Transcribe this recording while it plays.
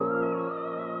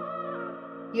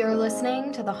You're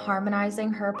listening to the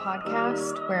Harmonizing Her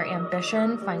podcast, where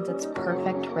ambition finds its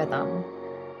perfect rhythm.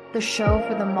 The show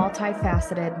for the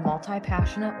multifaceted,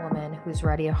 multi-passionate woman who's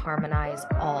ready to harmonize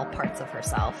all parts of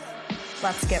herself.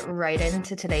 Let's get right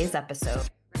into today's episode.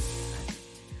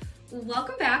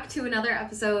 Welcome back to another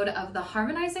episode of the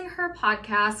Harmonizing Her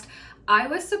podcast. I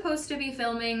was supposed to be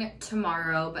filming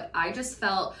tomorrow, but I just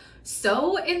felt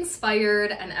so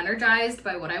inspired and energized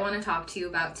by what I want to talk to you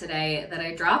about today that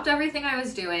I dropped everything I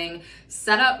was doing,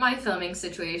 set up my filming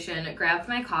situation, grabbed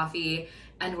my coffee,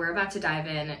 and we're about to dive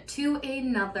in to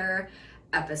another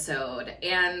episode.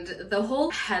 And the whole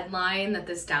headline that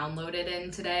this downloaded in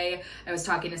today, I was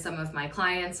talking to some of my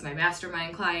clients, my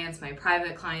mastermind clients, my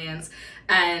private clients,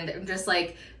 and I'm just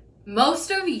like, most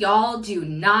of y'all do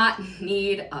not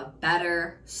need a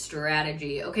better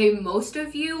strategy, okay? Most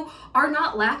of you are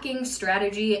not lacking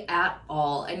strategy at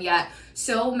all. And yet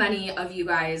so many of you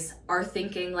guys are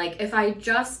thinking like, if I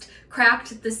just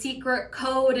cracked the secret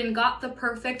code and got the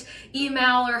perfect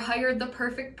email or hired the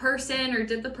perfect person or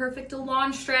did the perfect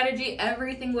launch strategy,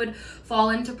 everything would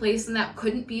fall into place, and that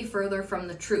couldn't be further from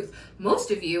the truth. Most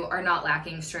of you are not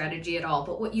lacking strategy at all,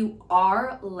 but what you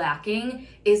are lacking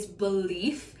is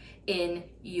belief in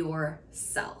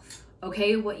yourself,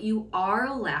 okay? What you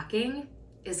are lacking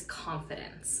is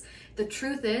confidence. The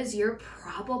truth is, you're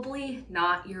probably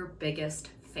not your biggest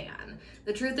fan.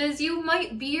 The truth is, you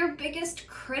might be your biggest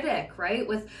critic, right?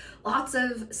 With lots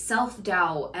of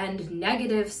self-doubt and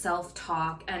negative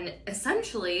self-talk and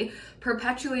essentially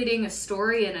perpetuating a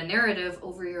story and a narrative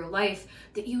over your life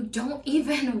that you don't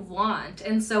even want.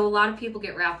 And so a lot of people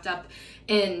get wrapped up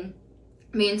in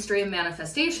mainstream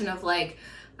manifestation of like,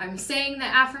 I'm saying the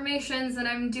affirmations and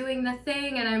I'm doing the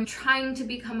thing and I'm trying to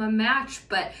become a match,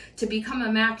 but to become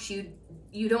a match,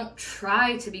 you don't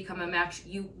try to become a match,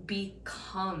 you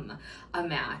become a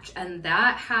match. And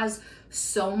that has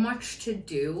so much to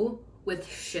do with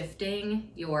shifting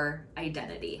your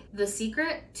identity. The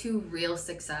secret to real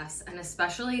success, and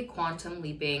especially quantum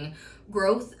leaping,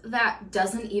 growth that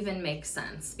doesn't even make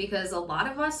sense, because a lot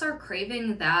of us are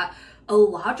craving that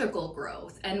illogical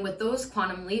growth. And with those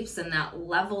quantum leaps and that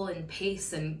level and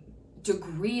pace and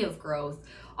degree of growth,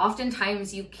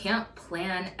 oftentimes you can't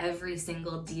plan every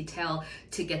single detail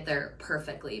to get there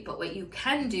perfectly. But what you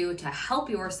can do to help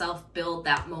yourself build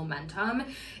that momentum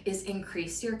is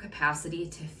increase your capacity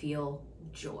to feel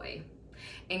joy.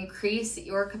 Increase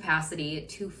your capacity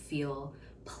to feel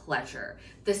pleasure.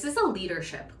 This is a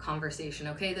leadership conversation,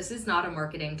 okay? This is not a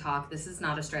marketing talk. This is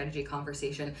not a strategy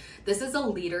conversation. This is a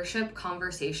leadership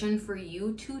conversation for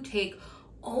you to take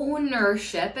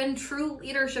ownership and true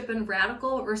leadership and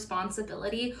radical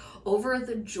responsibility over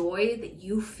the joy that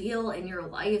you feel in your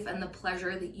life and the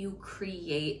pleasure that you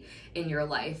create in your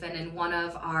life. And in one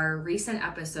of our recent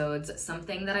episodes,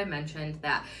 something that I mentioned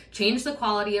that changed the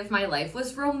quality of my life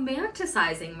was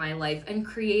romanticizing my life and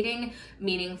creating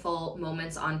meaningful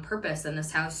moments on purpose. And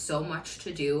this has so much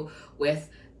to do with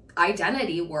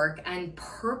identity work and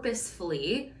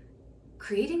purposefully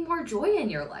creating more joy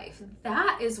in your life.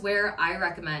 That is where I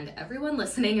recommend everyone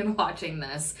listening and watching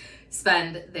this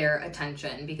spend their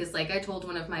attention, because like I told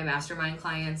one of my mastermind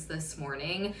clients this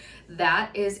morning,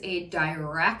 that is a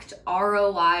direct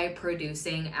ROI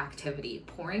producing activity.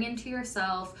 Pouring into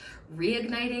yourself,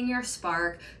 reigniting your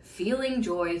spark, feeling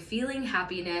joy, feeling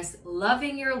happiness,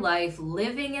 loving your life,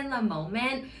 living in the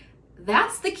moment.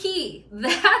 That's the key.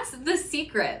 That's the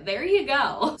secret. There you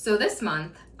go. So this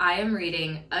month, I am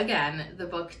reading, again, the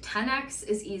book 10X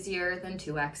is Easier Than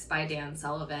 2X by Dan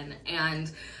Sullivan.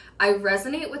 And I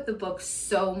resonate with the book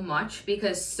so much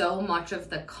because so much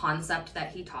of the concept that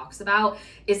he talks about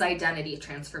is identity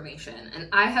transformation. And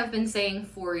I have been saying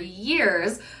for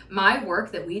years, my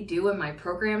work that we do in my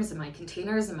programs and my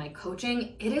containers and my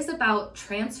coaching, it is about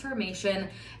transformation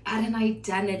at an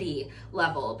identity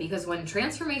level. Because when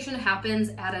transformation happens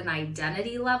at an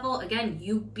identity level, again,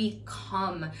 you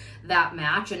become that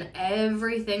match and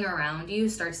everything around you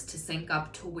starts to sync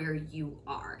up to where you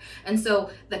are. And so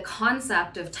the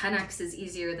concept of 10X is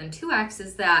easier than 2X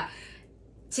is that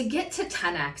to get to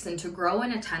 10X and to grow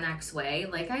in a 10X way,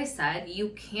 like I said, you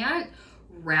can't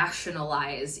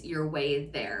rationalize your way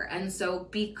there. And so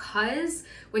because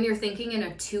when you're thinking in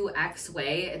a 2X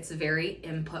way, it's very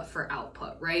input for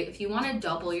output, right? If you want to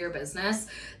double your business,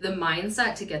 the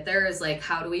mindset to get there is like,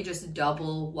 how do we just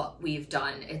double what we've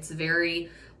done? It's very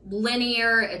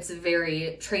linear, it's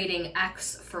very trading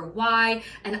X for Y.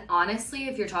 And honestly,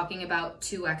 if you're talking about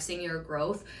 2Xing your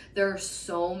growth, there are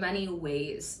so many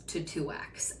ways to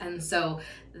 2X. And so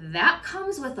that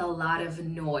comes with a lot of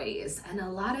noise and a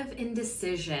lot of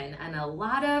indecision and a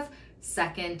lot of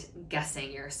second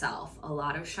guessing yourself. A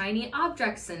lot of shiny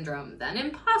object syndrome, then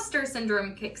imposter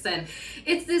syndrome kicks in.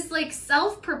 It's this like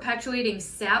self-perpetuating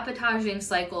sabotaging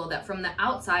cycle that from the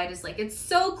outside is like, it's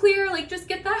so clear, like just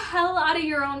get the hell out of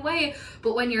your own way.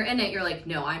 But when you're in it, you're like,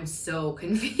 no, I'm so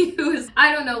confused.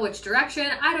 I don't know which direction.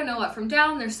 I don't know up from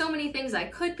down. There's so many things I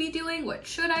could be doing. What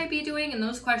should I be doing? And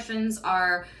those questions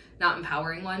are not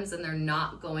empowering ones, and they're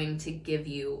not going to give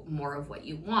you more of what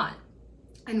you want.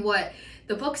 And what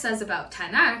the book says about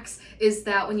 10X is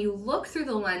that when you look through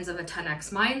the lens of a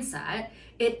 10X mindset,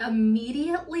 it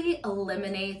immediately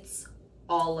eliminates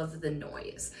all of the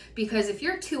noise. Because if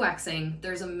you're 2Xing,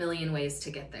 there's a million ways to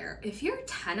get there. If you're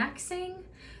 10Xing,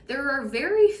 there are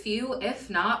very few, if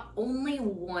not only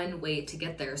one way to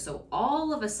get there. So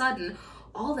all of a sudden,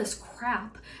 all this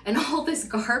crap and all this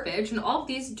garbage and all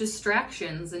these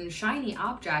distractions and shiny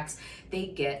objects, they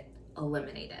get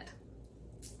eliminated.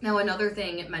 Now, another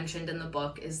thing mentioned in the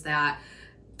book is that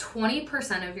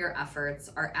 20% of your efforts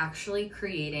are actually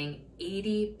creating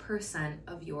 80%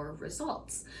 of your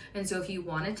results. And so if you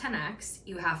want a 10X,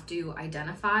 you have to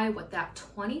identify what that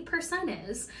 20%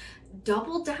 is,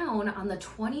 double down on the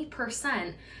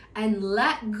 20%, and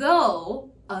let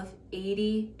go of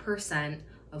 80%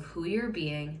 of who you're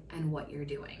being and what you're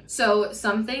doing. So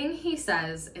something he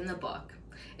says in the book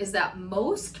is that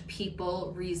most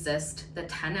people resist the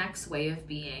 10X way of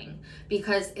being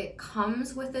because it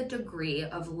comes with a degree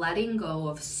of letting go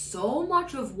of so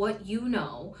much of what you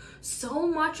know, so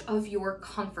much of your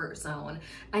comfort zone.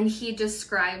 And he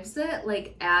describes it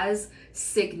like as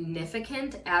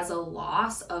significant as a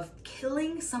loss of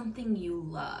killing something you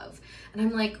love. And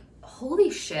I'm like, holy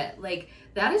shit, like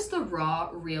that is the raw,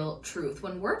 real truth.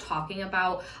 When we're talking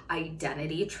about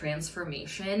identity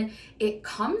transformation, it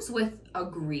comes with a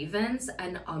grievance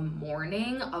and a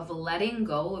mourning of letting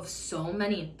go of so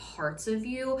many parts of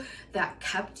you that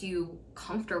kept you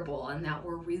comfortable and that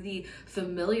were really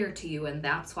familiar to you. And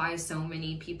that's why so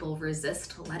many people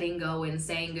resist letting go and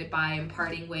saying goodbye and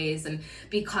parting ways and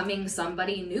becoming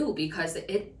somebody new, because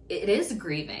it is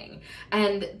grieving.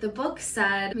 And the book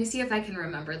said, let me see if I can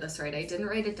remember this right. I didn't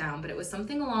write it down, but it was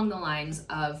something along the lines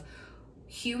of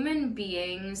human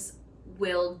beings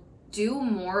will do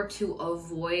more to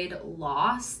avoid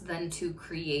loss than to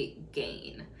create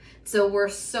gain. So we're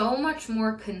so much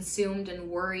more consumed and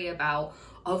worry about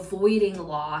avoiding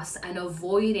loss and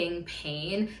avoiding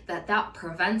pain that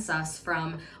prevents us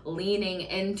from leaning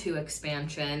into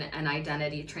expansion and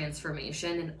identity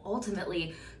transformation and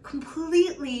ultimately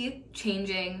completely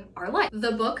changing our life.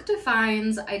 The book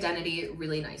defines identity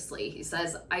really nicely. He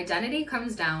says identity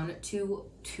comes down to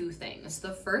two things.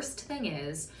 The first thing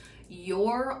is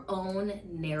your own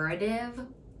narrative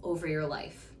over your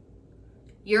life,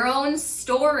 your own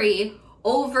story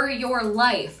over your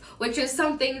life, which is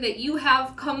something that you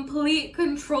have complete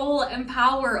control and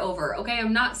power over. Okay,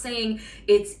 I'm not saying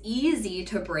it's easy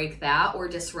to break that or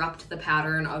disrupt the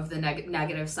pattern of the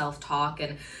negative self-talk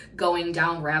and going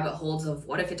down rabbit holes of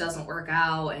what if it doesn't work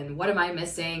out and what am I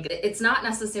missing. It's not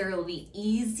necessarily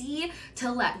easy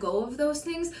to let go of those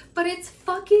things, but it's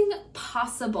fucking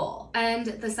possible. And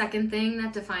the second thing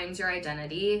that defines your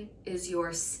identity is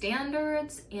your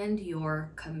standards and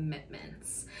your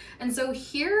commitments. And so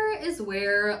here is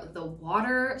where the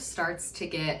water starts to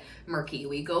get murky.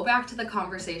 We go back to the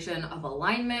conversation of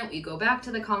alignment. We go back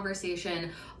to the conversation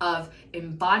of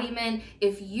embodiment.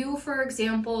 If you, for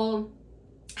example,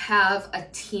 have a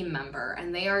team member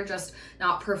and they are just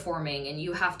not performing and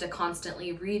you have to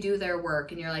constantly redo their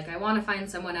work and you're like, I want to find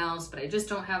someone else, but I just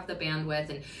don't have the bandwidth,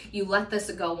 and you let this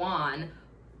go on,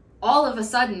 all of a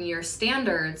sudden your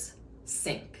standards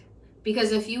sink.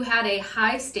 Because if you had a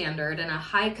high standard and a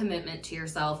high commitment to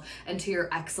yourself and to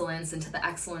your excellence and to the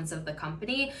excellence of the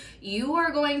company, you are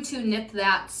going to nip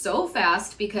that so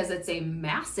fast because it's a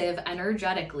massive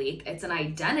energetic leak. It's an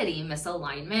identity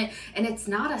misalignment, and it's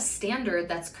not a standard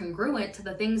that's congruent to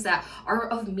the things that are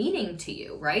of meaning to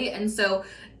you, right? And so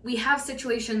we have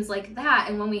situations like that,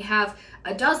 and when we have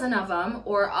a dozen of them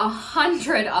or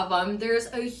 100 of them, there's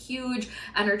a huge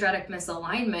energetic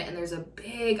misalignment and there's a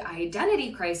big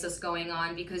identity crisis going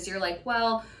on, because you're like,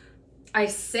 well, I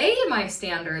say my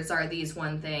standards are these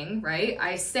one thing, right?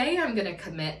 I say I'm going to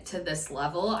commit to this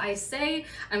level. I say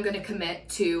I'm going to commit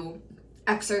to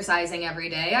exercising every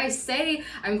day. I say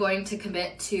I'm going to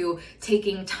commit to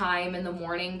taking time in the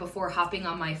morning before hopping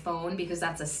on my phone because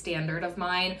that's a standard of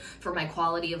mine for my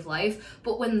quality of life.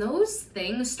 But when those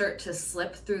things start to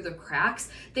slip through the cracks,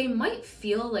 they might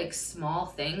feel like small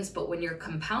things, but when you're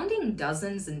compounding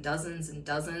dozens and dozens and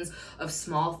dozens of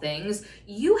small things,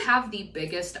 you have the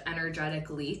biggest energetic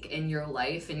leak in your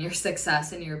life, in your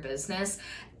success, in your business.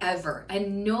 ever.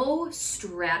 And no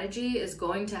strategy is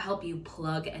going to help you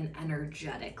plug an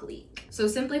energetic leak. So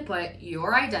simply put,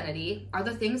 your identity are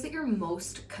the things that you're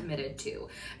most committed to.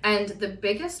 And the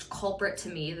biggest culprit to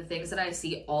me, the things that I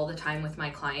see all the time with my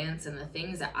clients and the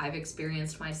things that I've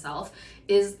experienced myself,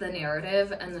 is the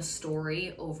narrative and the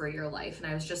story over your life. And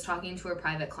I was just talking to a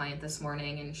private client this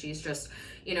morning, and she's just,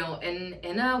 in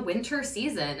a winter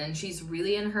season, and she's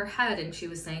really in her head, and she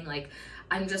was saying, like,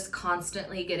 I'm just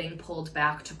constantly getting pulled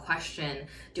back to question,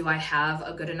 do I have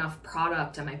a good enough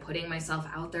product? Am I putting myself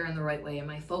out there in the right way? Am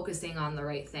I focusing on the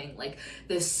right thing? Like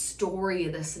this story,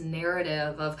 this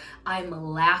narrative of I'm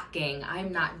lacking,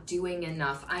 I'm not doing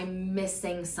enough, I'm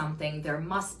missing something, there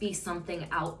must be something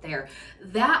out there.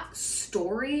 That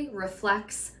story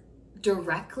reflects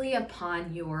directly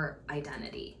upon your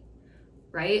identity,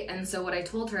 right? And so what I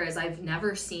told her is, I've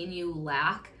never seen you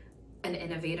lack an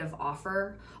innovative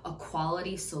offer, a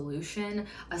quality solution,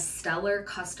 a stellar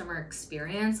customer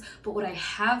experience. But what I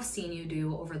have seen you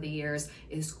do over the years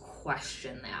is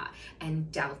question that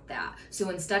and doubt that. So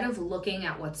instead of looking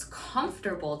at what's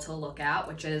comfortable to look at,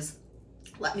 which is,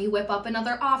 let me whip up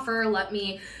another offer, let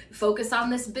me focus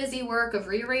on this busy work of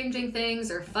rearranging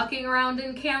things or fucking around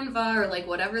in Canva or like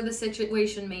whatever the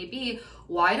situation may be,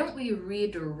 why don't we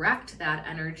redirect that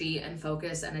energy and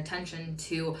focus and attention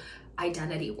to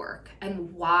identity work?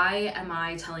 And why am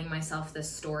I telling myself this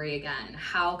story again?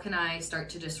 How can I start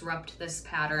to disrupt this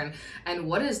pattern? And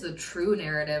what is the true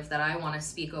narrative that I want to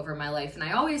speak over my life? And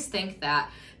I always think that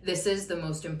this is the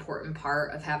most important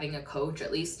part of having a coach,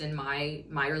 at least in my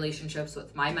relationships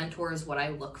with my mentors. What I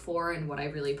look for and what I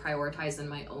really prioritize in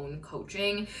my own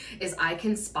coaching is I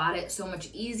can spot it so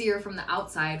much easier from the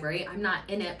outside, right? I'm not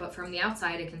in it, but from the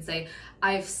outside, I can say,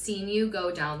 I've seen you go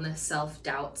down this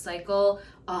self-doubt cycle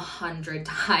 100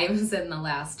 times in the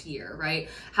last year, right?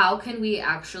 How can we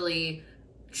actually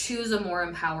choose a more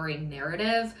empowering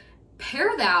narrative,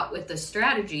 pair that with the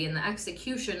strategy and the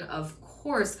execution, of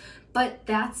course, but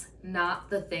that's not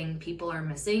the thing people are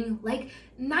missing, like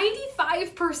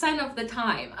 95% of the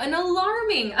time, an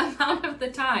alarming amount of the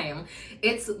time.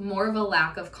 It's more of a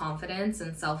lack of confidence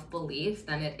and self-belief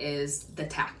than it is the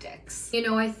tactics.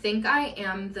 I think I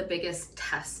am the biggest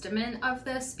testament of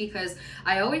this, because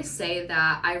I always say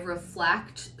that I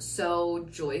reflect so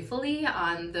joyfully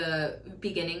on the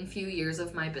beginning few years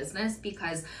of my business,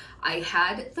 because I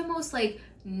had the most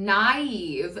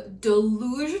naive,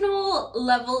 delusional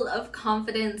level of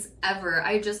confidence ever.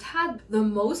 I just had the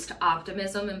most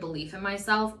optimism and belief in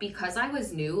myself because I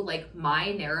was new.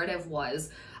 My narrative was,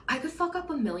 I could fuck up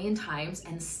 1,000,000 times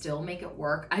and still make it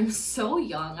work. I'm so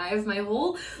young. I have my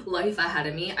whole life ahead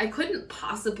of me. I couldn't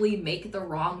possibly make the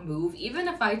wrong move, even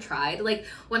if I tried.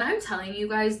 When I'm telling you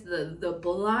guys, the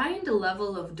blind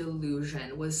level of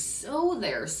delusion was so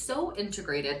there, so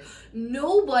integrated.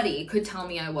 Nobody could tell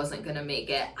me I wasn't gonna make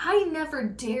it. I never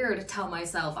dared tell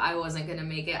myself I wasn't gonna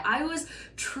make it. I was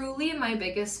truly my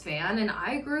biggest fan, and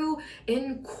I grew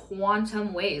in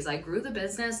quantum ways. I grew the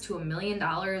business to $1 million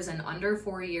in under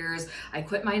 4 years. I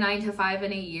quit my 9-to-5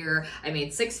 in a year. I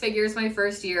made 6 figures my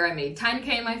first year. I made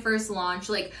 10K my first launch.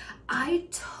 I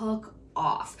took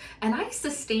off, and I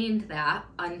sustained that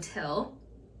until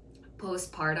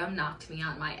postpartum knocked me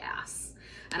on my ass.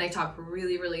 And I talk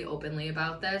really, really openly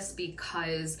about this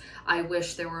because I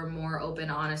wish there were more open,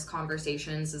 honest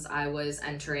conversations as I was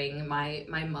entering my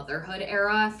motherhood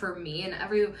era. For me, and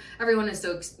everyone is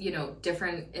so,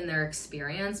 different in their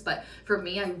experience. But for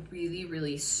me, I really,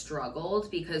 really struggled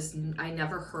because I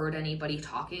never heard anybody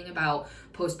talking about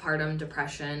postpartum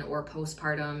depression or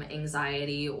postpartum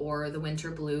anxiety or the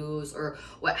winter blues or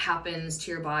what happens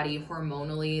to your body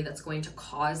hormonally that's going to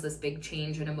cause this big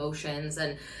change in emotions.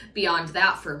 And beyond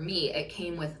that, for me, it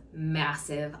came with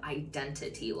massive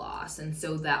identity loss. And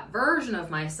so that version of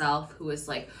myself who is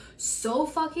so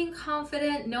fucking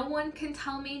confident, no one can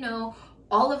tell me no,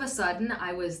 all of a sudden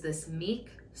I was this meek,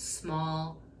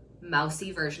 small,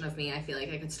 mousy version of me. I feel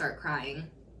like I could start crying,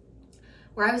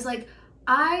 where I was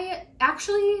I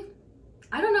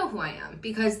don't know who I am,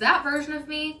 because that version of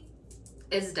me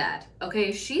is dead.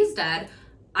 Okay, she's dead.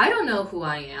 I don't know who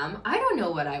I am. I don't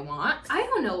know what I want. I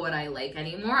don't know what I like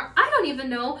anymore. I don't even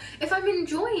know if I'm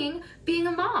enjoying being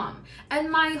a mom. And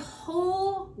my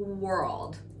whole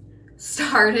world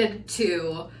started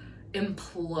to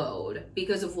implode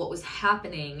because of what was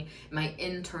happening in my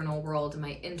internal world, in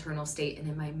my internal state, and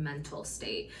in my mental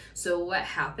state. So what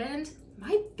happened?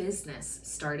 My business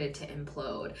started to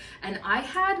implode. And I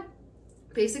had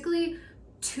basically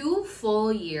 2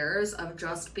 full years of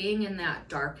just being in that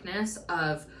darkness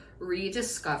of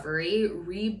rediscovery,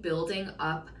 rebuilding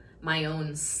up my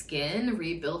own skin,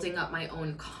 rebuilding up my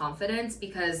own confidence,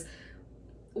 because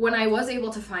when I was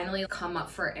able to finally come up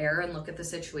for air and look at the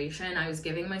situation, I was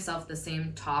giving myself the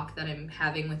same talk that I'm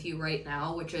having with you right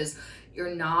now, which is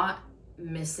you're not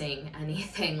missing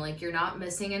anything. Like, you're not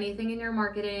missing anything in your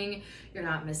marketing. You're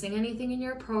not missing anything in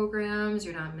your programs.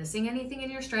 You're not missing anything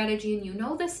in your strategy. And you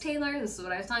know this, Taylor. This is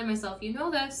what I was telling myself. You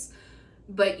know this,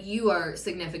 but you are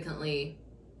significantly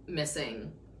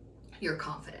missing your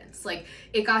confidence. Like,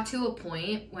 it got to a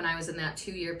point when I was in that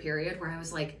 2-year period where I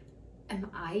was like, am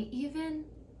I even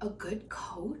a good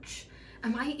coach?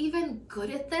 Am I even good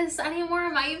at this anymore?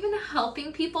 Am I even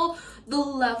helping people? The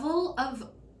level of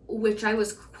which I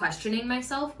was questioning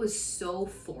myself was so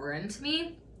foreign to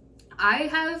me. I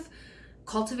have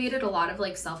cultivated a lot of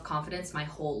like self-confidence my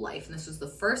whole life. And this was the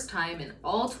first time in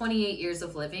all 28 years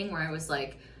of living where I was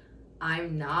like,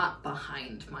 I'm not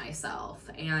behind myself.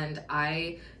 And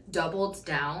I doubled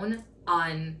down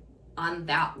on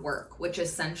that work, which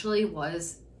essentially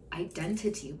was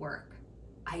identity work,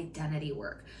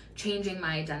 changing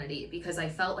my identity, because I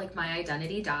felt like my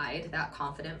identity died, that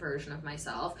confident version of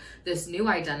myself. This new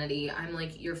identity, I'm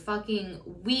like, you're fucking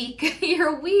weak.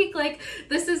 You're weak. Like,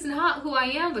 this is not who I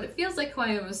am, but it feels like who I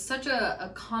am. It was such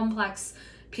a complex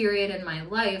period in my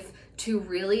life to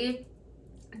really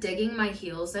digging my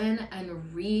heels in and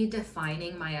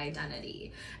redefining my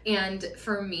identity. And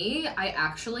for me, I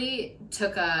actually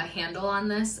took a handle on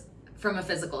this from a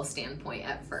physical standpoint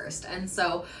at first. And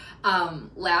so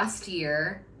last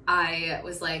year I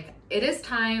was like, it is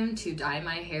time to dye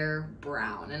my hair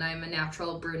brown. And I'm a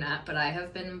natural brunette, but I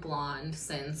have been blonde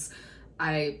since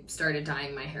I started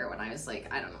dyeing my hair when I was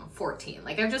like, I don't know, 14.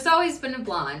 Like, I've just always been a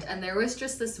blonde. And there was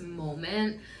just this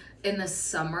moment in the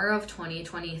summer of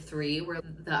 2023 where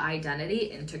the identity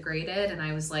integrated, and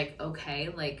I was like, okay,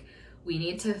 like, we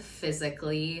need to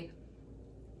physically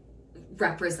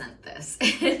represent this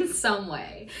in some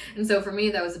way. And so for me,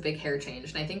 that was a big hair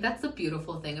change. And I think that's the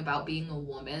beautiful thing about being a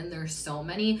woman. There's so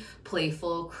many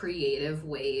playful, creative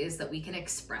ways that we can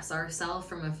express ourselves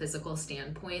from a physical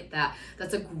standpoint,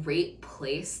 that's a great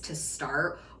place to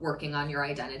start working on your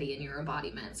identity and your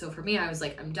embodiment. So for me, I was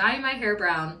like, I'm dyeing my hair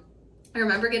brown. I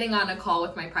remember getting on a call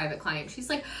with my private client. She's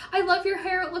like, I love your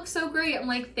hair. It looks so great. I'm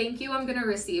like, thank you. I'm going to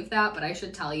receive that. But I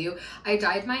should tell you, I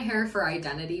dyed my hair for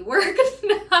identity work,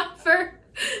 not for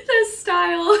the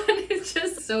style. And it's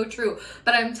just so true.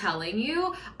 But I'm telling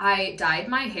you, I dyed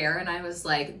my hair and I was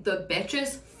like, the bitch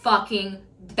is fucking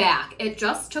back. It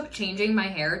just took changing my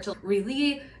hair to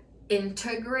really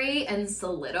integrate and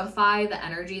solidify the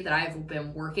energy that I've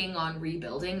been working on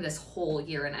rebuilding this whole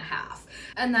year and a half.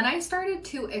 And then I started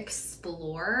to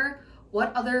explore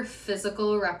what other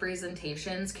physical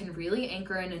representations can really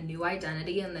anchor in a new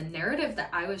identity. And the narrative that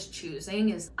I was choosing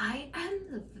is, I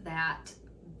am that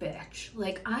bitch.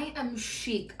 Like, I am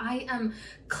chic, I am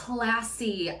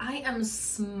classy, I am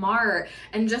smart,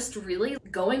 and just really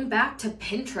going back to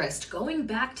Pinterest, going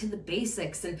back to the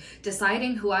basics and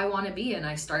deciding who I want to be. And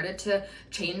I started to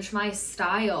change my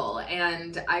style,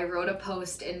 and I wrote a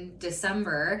post in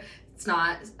December. It's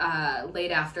not late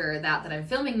after that I'm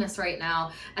filming this right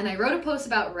now. And I wrote a post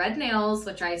about red nails,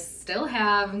 which I still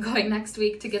have. I'm going next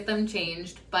week to get them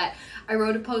changed. But I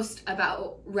wrote a post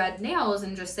about red nails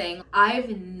and just saying,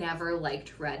 I've never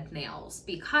liked red nails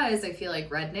because I feel like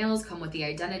red nails come with the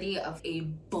identity of a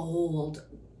bold,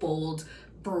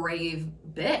 brave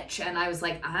bitch. And I was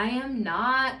like, I am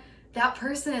not that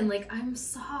person. Like, I'm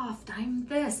soft, I'm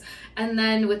this. And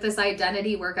then with this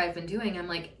identity work I've been doing, I'm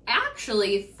like,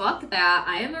 actually, fuck that.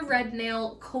 I am a red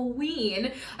nail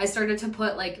queen. I started to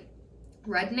put like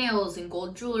red nails and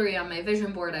gold jewelry on my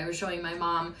vision board. I was showing my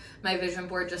mom my vision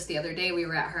board just the other day. We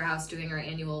were at her house doing our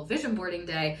annual vision boarding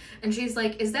day, and she's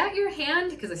like, is that your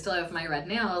hand? Because I still have my red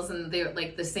nails and they're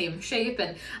like the same shape.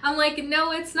 And I'm like,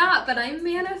 no, it's not, but I'm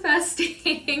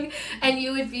manifesting. And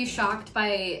you would be shocked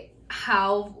by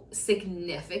how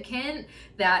significant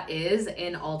that is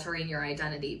in altering your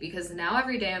identity, because now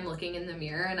every day I'm looking in the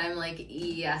mirror and I'm like,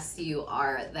 yes, you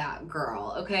are that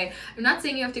girl. Okay, I'm not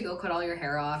saying you have to go cut all your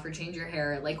hair off or change your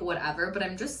hair, like whatever, but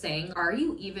I'm just saying, are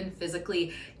you even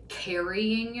physically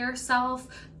carrying yourself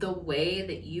the way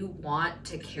that you want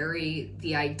to carry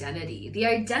the identity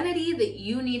that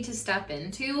you need to step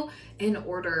into in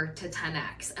order to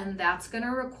 10x? And that's going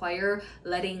to require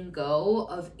letting go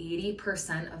of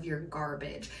 80% of your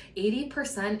garbage.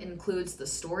 80% includes the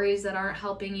stories that aren't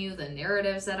helping you, the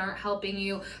narratives that aren't helping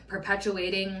you,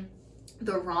 perpetuating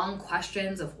the wrong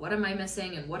questions of what am I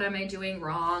missing and what am I doing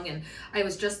wrong. And I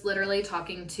was just literally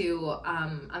talking to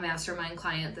a mastermind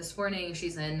client this morning.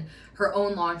 She's in her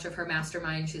own launch of her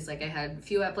mastermind. She's like, I had a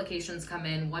few applications come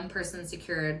in, one person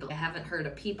secured, but I haven't heard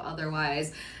a peep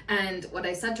otherwise. And what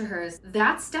I said to her is,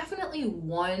 that's definitely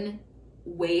one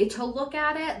way to look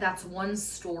at it. That's one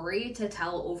story to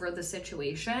tell over the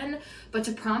situation. But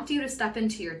to prompt you to step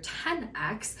into your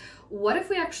 10x, what if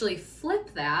we actually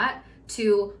flip that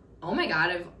to, oh my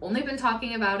God, I've only been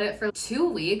talking about it for 2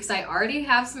 weeks. I already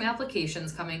have some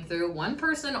applications coming through. One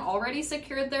person already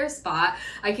secured their spot.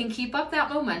 I can keep up that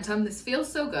momentum. This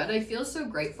feels so good. I feel so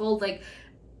grateful. Like,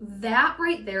 that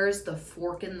right there is the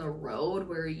fork in the road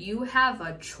where you have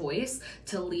a choice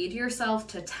to lead yourself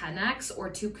to 10x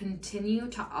or to continue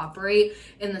to operate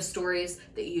in the stories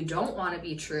that you don't want to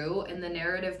be true, in the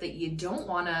narrative that you don't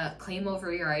want to claim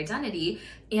over your identity,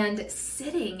 and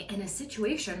sitting in a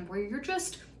situation where you're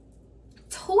just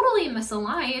totally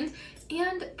misaligned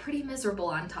and pretty miserable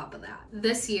on top of that.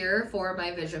 This year for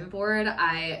my vision board,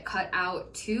 I cut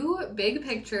out 2 big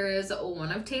pictures,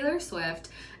 one of Taylor Swift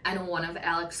and one of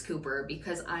Alex Cooper,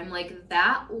 because I'm like,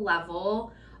 that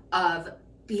level of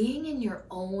being in your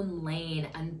own lane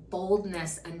and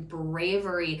boldness and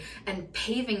bravery and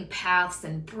paving paths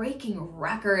and breaking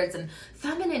records and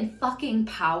feminine fucking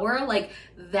power, like,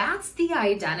 that's the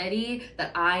identity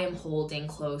that I am holding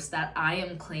close, that I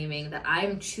am claiming, that I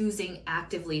am choosing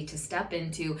actively to step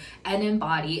into and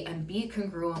embody and be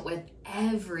congruent with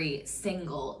every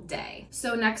single day.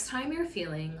 So next time you're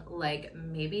feeling like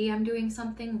maybe I'm doing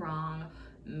something wrong,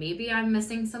 maybe I'm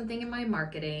missing something in my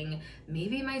marketing,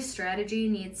 maybe my strategy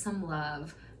needs some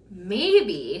love,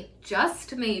 maybe,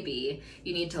 just maybe,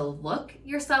 you need to look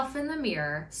yourself in the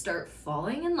mirror, start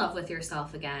falling in love with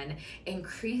yourself again,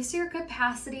 increase your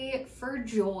capacity for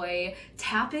joy,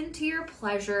 tap into your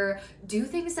pleasure, do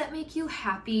things that make you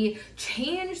happy,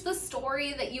 change the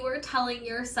story that you are telling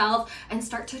yourself, and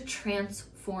start to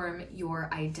transform your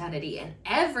identity, and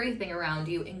everything around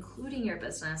you, including your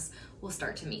business, will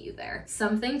start to meet you there.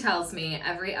 Something tells me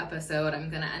every episode I'm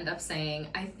gonna end up saying,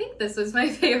 I think this was my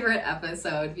favorite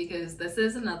episode, because this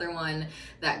is another one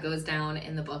that goes down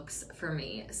in the books for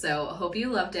me. So hope you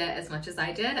loved it as much as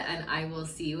I did, and I will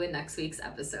see you in next week's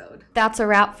episode. That's a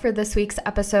wrap for this week's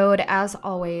episode. As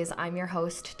always, I'm your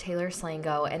host, Taylor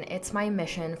Slango, and it's my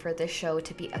mission for this show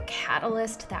to be a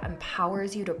catalyst that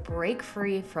empowers you to break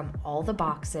free from all the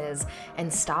boxes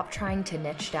and stop trying to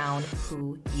niche down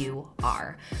who you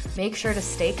are. Make sure to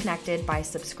stay connected by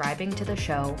subscribing to the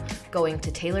show, going to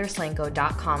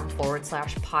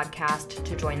taylorslango.com/podcast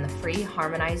to join the free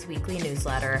Harmonize weekly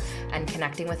newsletter, and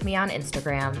connecting with me on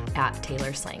Instagram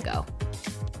 @TaylorSlango.